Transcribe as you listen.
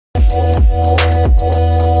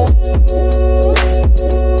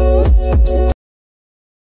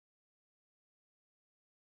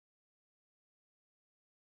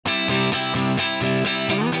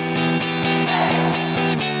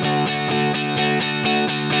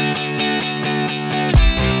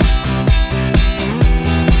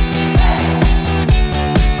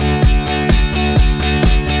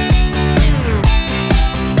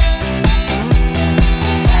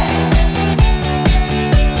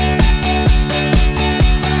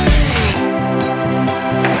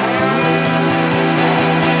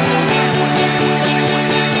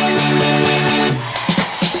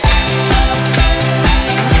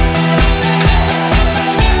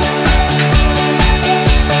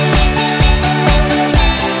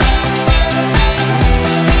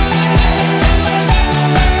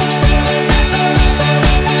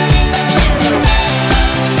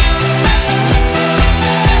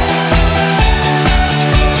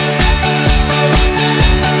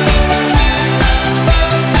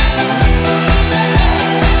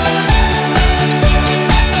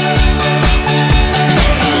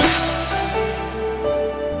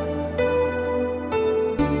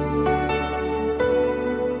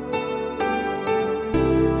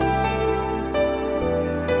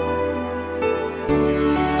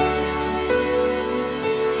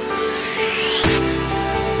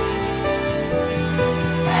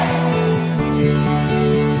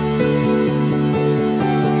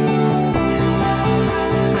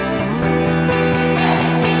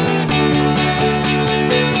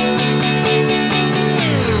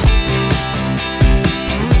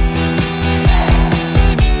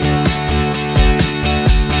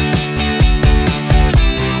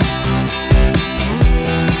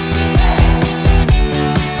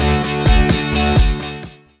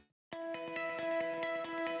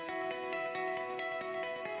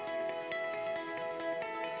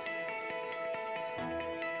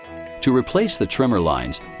To replace the trimmer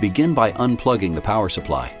lines, begin by unplugging the power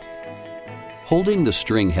supply. Holding the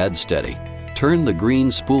string head steady, turn the green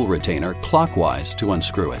spool retainer clockwise to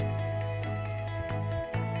unscrew it.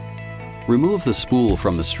 Remove the spool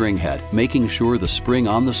from the string head, making sure the spring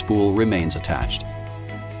on the spool remains attached.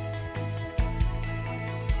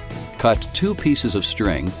 Cut 2 pieces of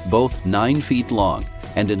string, both 9 feet long,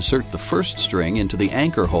 and insert the first string into the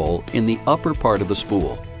anchor hole in the upper part of the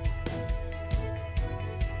spool.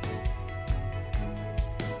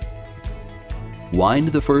 Wind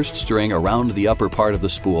the first string around the upper part of the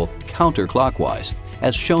spool counterclockwise,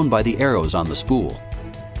 as shown by the arrows on the spool.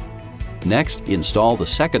 Next, install the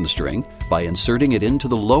second string by inserting it into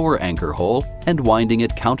the lower anchor hole and winding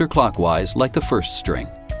it counterclockwise like the first string.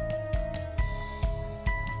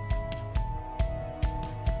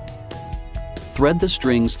 Thread the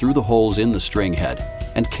strings through the holes in the string head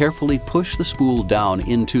and carefully push the spool down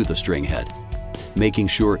into the string head, making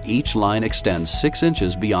sure each line extends 6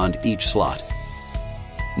 inches beyond each slot.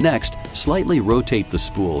 Next, slightly rotate the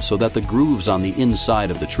spool so that the grooves on the inside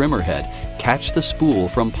of the trimmer head catch the spool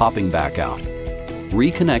from popping back out.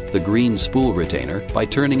 Reconnect the green spool retainer by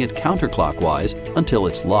turning it counterclockwise until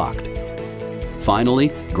it's locked. Finally,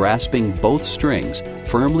 grasping both strings,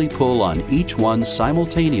 firmly pull on each one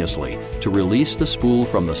simultaneously to release the spool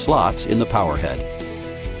from the slots in the power head.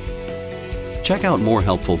 Check out more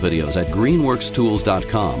helpful videos at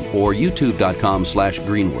greenworkstools.com or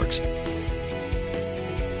youtube.com/greenworks.